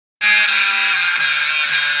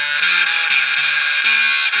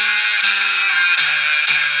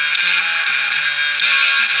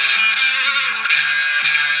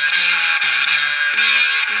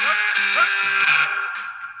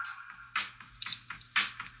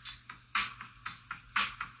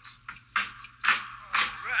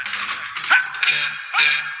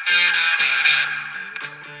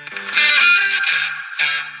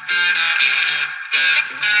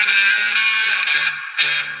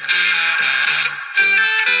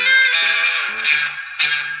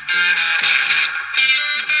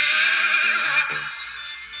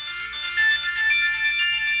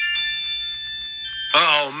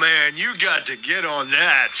You got to get on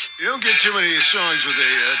that. You don't get too many songs with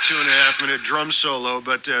a 2.5-minute drum solo,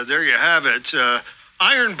 but there you have it.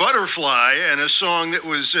 Iron Butterfly, and a song that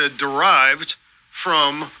was derived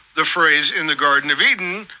from the phrase in the Garden of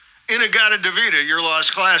Eden, In-A-Gadda-Da-Vida, your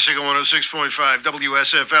lost classic on 106.5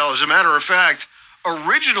 WSFL. As a matter of fact,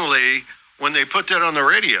 originally, when they put that on the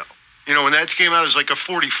radio, when that came out as like a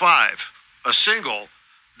 45, a single,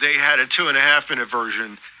 they had a 2.5-minute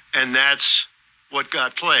version, and that's what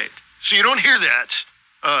got played. So you don't hear that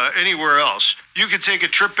anywhere else. You could take a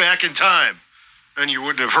trip back in time, and you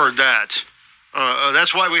wouldn't have heard that.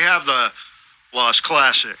 That's why we have the Lost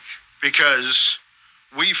Classic, because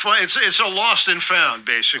we find it's a lost and found,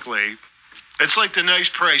 basically. It's like the nice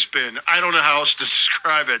price bin. I don't know how else to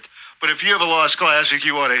describe it, but if you have a Lost Classic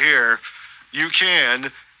you want to hear, you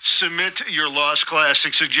can submit your Lost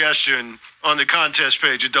Classic suggestion on the contest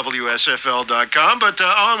page at WSFL.com. But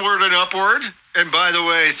onward and upward. And by the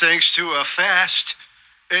way, thanks to a fast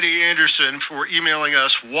Eddie Anderson for emailing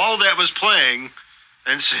us while that was playing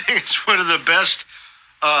and saying it's one of the best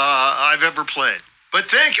I've ever played. But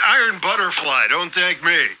thank Iron Butterfly. Don't thank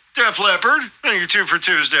me. Def Leppard, and you're 2 for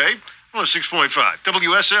Tuesday. 106.5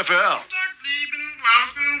 WSFL.